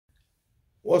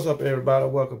What's up, everybody?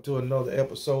 Welcome to another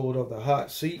episode of the Hot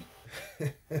Seat.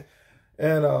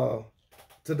 and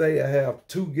today I have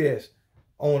two guests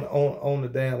on the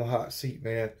damn hot seat,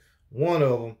 man. One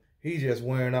of them, he just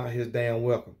wearing out his damn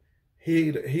welcome.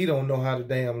 He don't know how to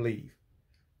damn leave.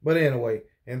 But anyway,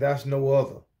 and that's no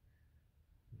other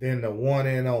than the one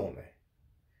and only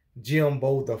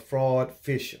Jimbo the Fraud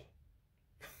Fisher.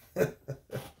 I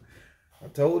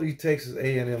told these Texas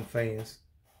A&M fans.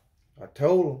 I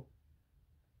told them.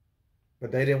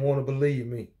 But they didn't want to believe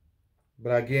me.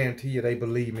 But I guarantee you they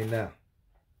believe me now.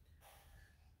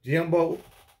 Jimbo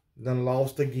done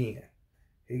lost again.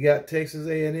 He got Texas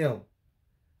A&M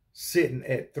sitting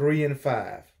at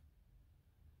 3-5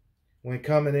 when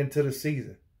coming into the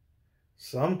season.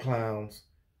 Some clowns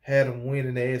had them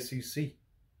winning the SEC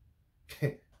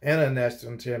and a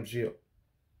national championship.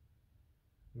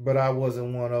 But I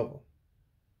wasn't one of them.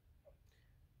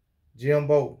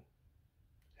 Jimbo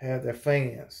had their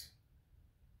fans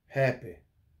happy,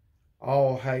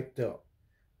 all hyped up,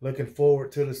 looking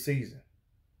forward to the season.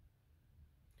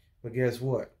 But guess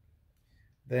what?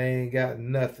 They ain't got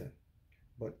nothing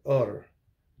but utter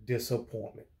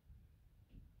disappointment.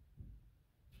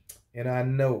 And I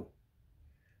know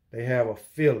they have a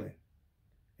feeling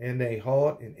in their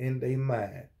heart and in their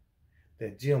mind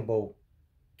that Jimbo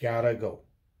gotta go,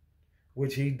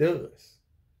 which he does.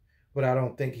 But I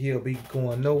don't think he'll be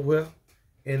going nowhere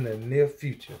in the near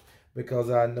future, because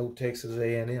I know Texas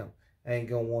A&M ain't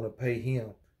gonna want to pay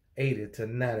him $80 to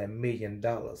 $90 million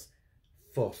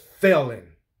for failing,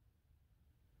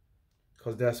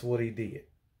 because that's what he did.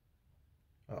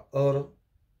 An utter,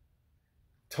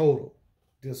 total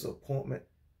disappointment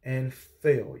and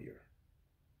failure.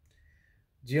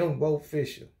 Jimbo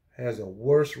Fisher has a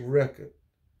worse record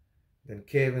than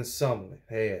Kevin Sumlin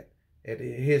had at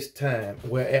his time,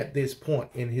 well, at this point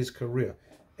in his career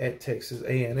at Texas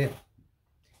A&M.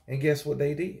 And guess what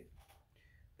they did?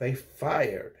 They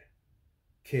fired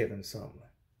Kevin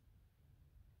Sumlin.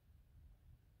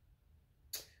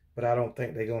 But I don't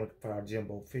think they're going to fire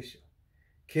Jimbo Fisher.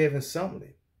 Kevin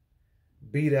Sumlin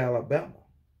beat Alabama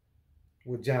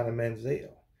with Johnny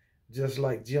Manziel, just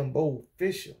like Jimbo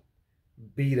Fisher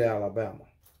beat Alabama.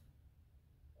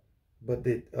 But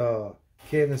did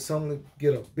Kevin Sumlin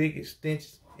get a big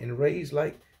extension and raise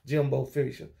like Jimbo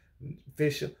Fisher?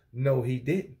 No, he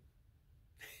didn't.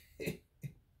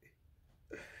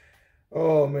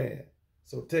 Oh, man.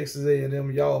 So Texas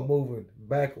A&M, y'all moving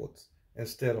backwards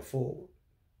instead of forward.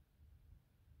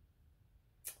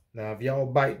 Now, if y'all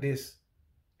bite this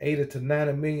 $80 to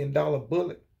 $90 million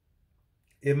bullet,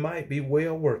 it might be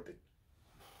well worth it.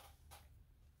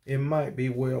 It might be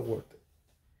well worth it.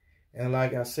 And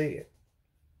like I said,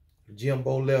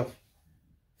 Jimbo left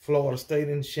Florida State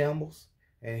in shambles,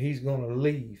 and he's going to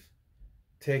leave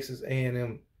Texas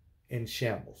A&M in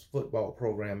shambles, football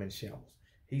program in shambles.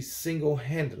 He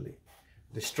single-handedly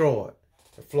destroyed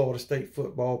the Florida State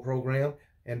football program,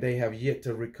 and they have yet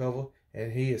to recover,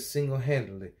 and he is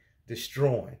single-handedly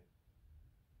destroying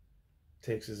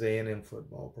Texas A&M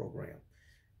football program,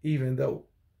 even though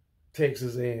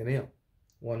Texas A&M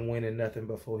wasn't winning nothing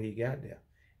before he got there.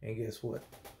 And guess what?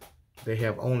 They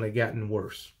have only gotten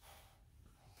worse.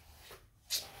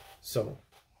 So,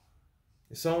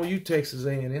 it's on you, Texas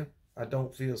A&M. I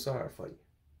don't feel sorry for you.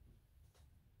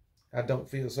 I don't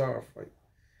feel sorry for you.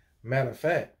 Matter of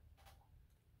fact,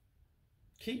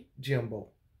 keep Jimbo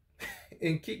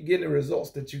and keep getting the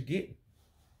results that you're getting.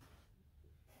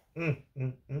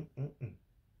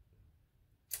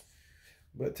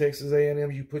 But Texas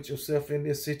A&M, you put yourself in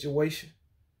this situation,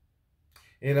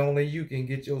 and only you can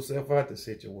get yourself out the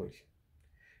situation.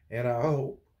 And I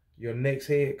hope your next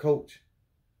head coach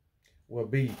will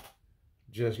be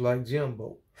just like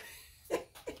Jimbo,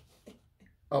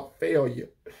 a failure.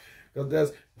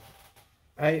 Because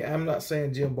I'm not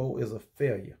saying Jimbo is a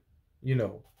failure, you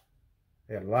know,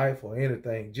 in life or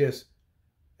anything, just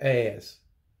as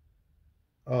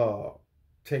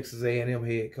Texas A&M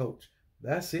head coach.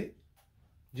 That's it.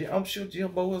 I'm sure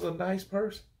Jimbo is a nice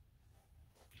person.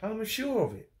 I'm sure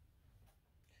of it.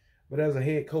 But as a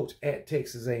head coach at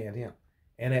Texas A&M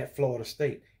and at Florida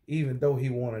State, even though he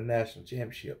won a national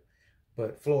championship,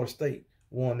 but Florida State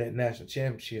won that national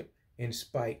championship in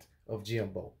spite of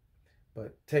Jimbo.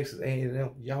 But Texas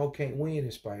A&M, y'all can't win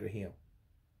in spite of him.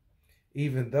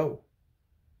 Even though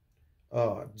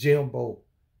Jimbo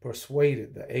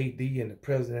persuaded the AD and the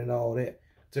president and all that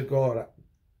to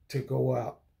go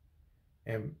out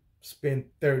and spend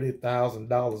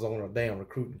 $30,000 on a damn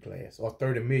recruiting class, or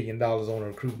 $30 million on a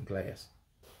recruiting class.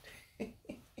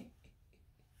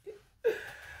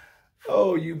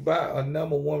 Oh, you buy a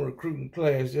 #1 recruiting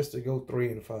class just to go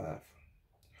 3-5.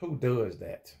 Who does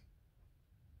that?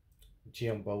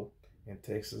 Jimbo and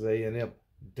Texas A&M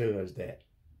does that.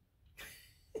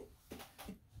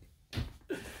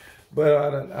 But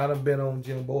I done been on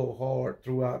Jimbo hard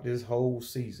throughout this whole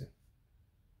season.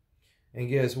 And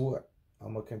guess what?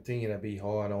 I'm going to continue to be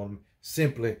hard on him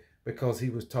simply because he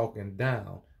was talking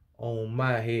down on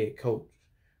my head coach,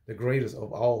 the greatest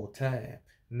of all time,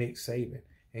 Nick Saban.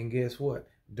 And guess what?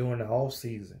 During the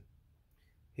offseason,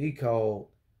 he called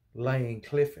Lane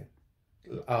Kiffin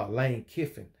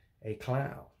a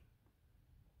clown.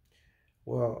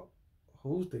 Well,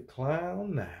 who's the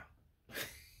clown now?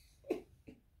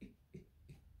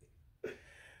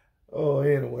 Oh,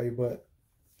 anyway, but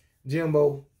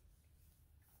Jimbo,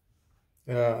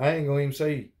 I ain't gonna even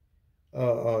say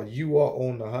you are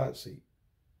on the hot seat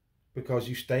because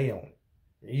you stay on it.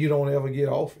 You don't ever get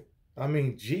off it. I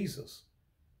mean, Jesus.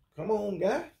 Come on,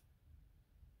 guy.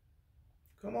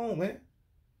 Come on, man.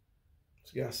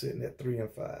 This guy sitting at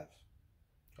 3-5.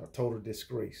 A total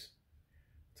disgrace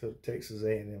to the Texas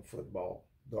A&M football,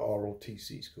 the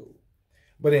ROTC school.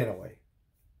 But anyway,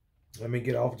 let me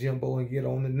get off Jimbo and get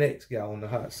on the next guy on the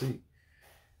hot seat.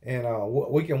 And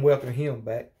we can welcome him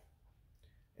back.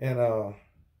 And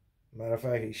matter of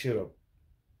fact, he should have.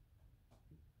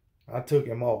 I took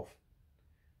him off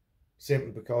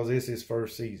simply because it's his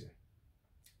first season.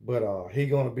 But he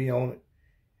going to be on it.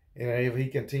 And if he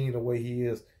continue the way he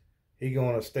is, he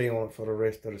going to stay on it for the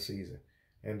rest of the season.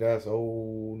 And that's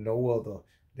no other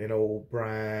than old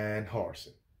Bryan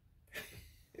Harsin.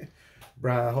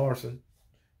 Bryan Harsin,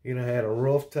 he done had a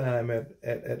rough time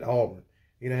at Auburn.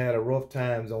 He done had a rough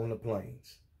times on the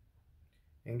Plains.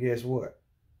 And guess what?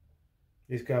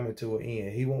 It's coming to an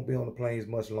end. He won't be on the Plains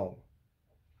much longer.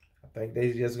 I think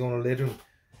they just going to let him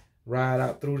ride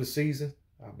out through the season.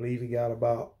 I believe he got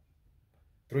about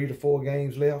 3 to 4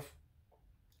 games left.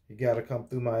 He got to come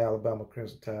through my Alabama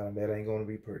Crimson Tide, and that ain't going to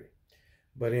be pretty.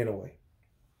 But anyway,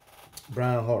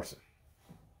 Bryan Harsin.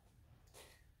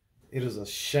 It is a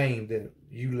shame that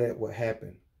you let what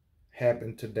happened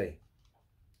happen today.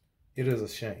 It is a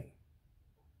shame.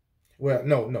 Well,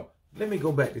 no. Let me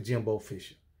go back to Jimbo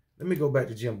Fisher. Let me go back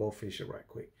to Jimbo Fisher right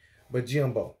quick. But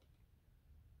Jimbo's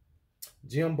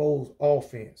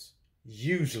offense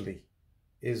usually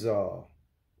is the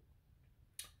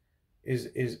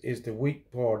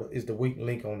weak part, is the weak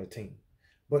link on the team.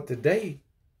 But today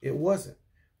it wasn't.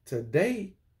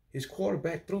 Today his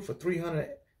quarterback threw for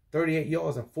 338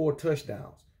 yards and 4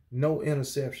 touchdowns, no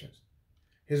interceptions.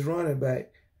 His running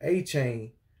back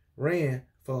A-Chain ran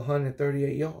for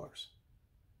 138 yards.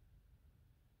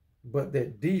 But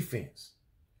that defense,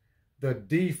 the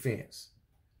defense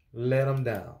let them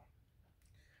down.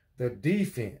 The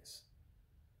defense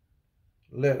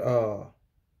let Ole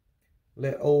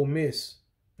Miss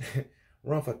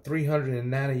run for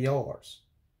 390 yards.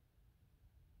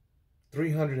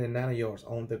 390 yards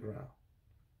on the ground.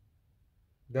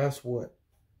 That's what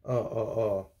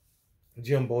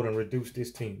Jimbo done reduced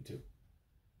this team to.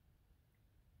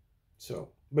 So,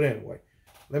 but anyway,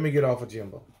 let me get off of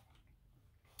Jimbo.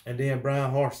 And then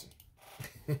Bryan Harsin.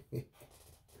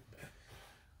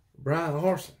 Bryan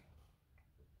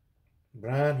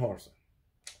Harsin.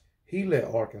 He let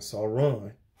Arkansas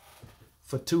run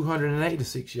for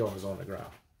 286 yards on the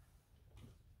ground.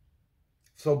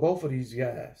 So both of these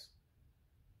guys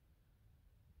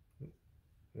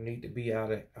need to be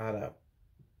out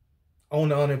on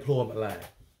the unemployment line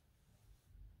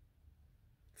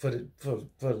for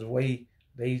the way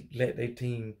they let their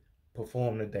team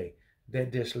perform today.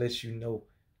 That just lets you know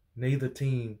neither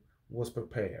team was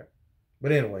prepared.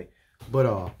 But anyway,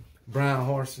 Bryan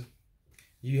Harsin,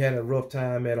 you had a rough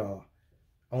time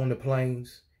on the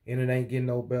Plains, and it ain't getting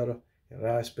no better. And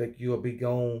I expect you'll be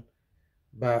gone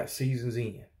by season's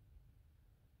end.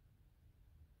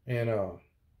 And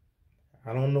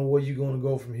I don't know where you're going to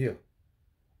go from here.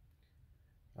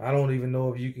 I don't even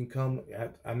know if you can come.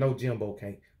 I know Jimbo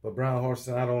can't, but Bryan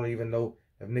Harsin, I don't even know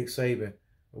if Nick Saban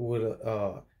would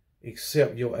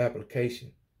accept your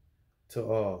application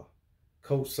to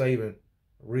Coach Saban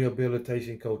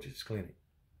Rehabilitation Coaches Clinic.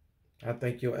 I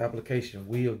think your application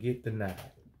will get denied.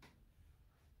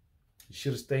 You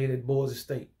should have stayed at Boise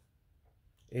State.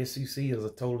 SEC is a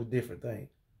totally different thing.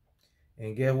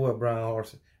 And guess what, Bryan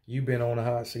Harsin? You've been on the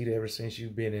hot seat ever since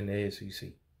you've been in the SEC.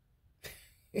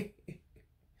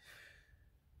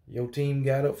 Your team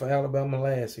got up for Alabama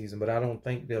last season, but I don't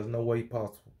think there's no way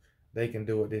possible they can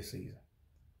do it this season.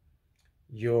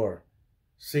 Your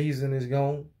season is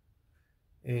gone,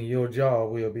 and your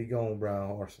job will be gone, Bryan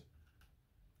Harsin.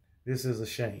 This is a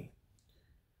shame.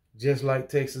 Just like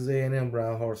Texas A&M,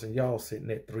 Bryan Harsin, y'all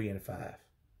sitting at 3-5.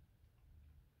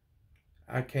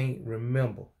 I can't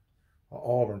remember an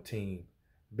Auburn team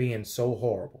being so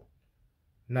horrible.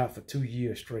 Not for 2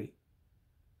 years straight.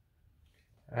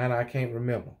 And I can't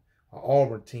remember an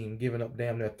Auburn team giving up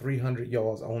damn near 300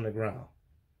 yards on the ground.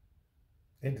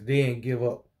 And then give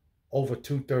up over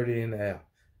 230 in the air.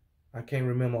 I can't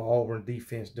remember Auburn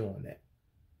defense doing that.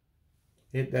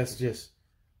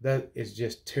 That is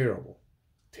just terrible.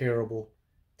 Terrible,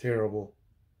 terrible,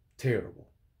 terrible.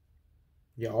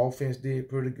 Your offense did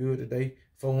pretty good today.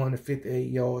 458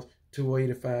 yards,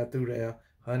 285 through the air,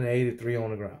 183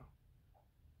 on the ground.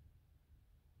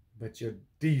 But your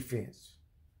defense,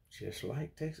 just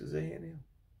like Texas A&M,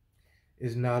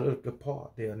 is not up to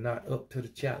par. They are not up to the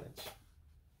challenge.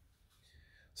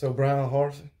 So Bryan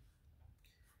Harsin,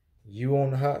 you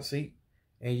on the hot seat,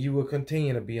 and you will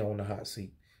continue to be on the hot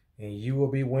seat. And you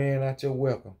will be wearing out your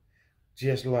welcome,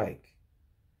 just like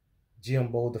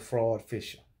Jimbo the Fraud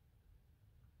Fisher.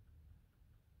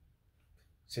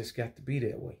 It's just got to be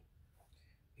that way.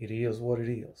 It is what it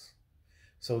is.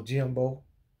 So Jimbo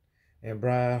and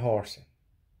Bryan Harsin,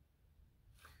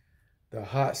 the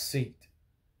hot seat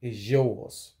is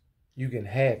yours. You can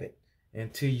have it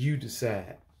until you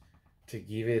decide to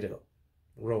give it up.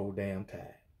 Roll damn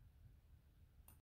Tide.